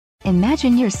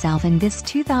Imagine yourself in this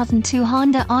 2002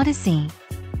 Honda Odyssey.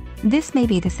 This may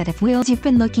be the set of wheels you've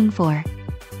been looking for.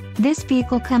 This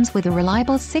vehicle comes with a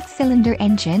reliable 6-cylinder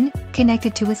engine,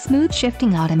 connected to a smooth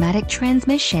shifting automatic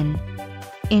transmission.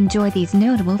 Enjoy these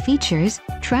notable features: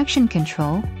 traction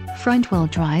control, front-wheel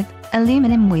drive,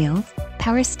 aluminum wheels,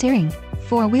 power steering,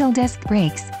 4-wheel disc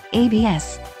brakes,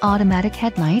 ABS, automatic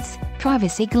headlights,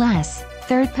 privacy glass,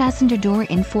 third passenger door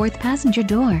and fourth passenger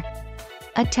door.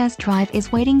 A test drive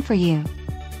is waiting for you.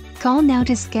 Call now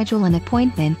to schedule an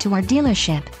appointment to our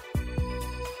dealership.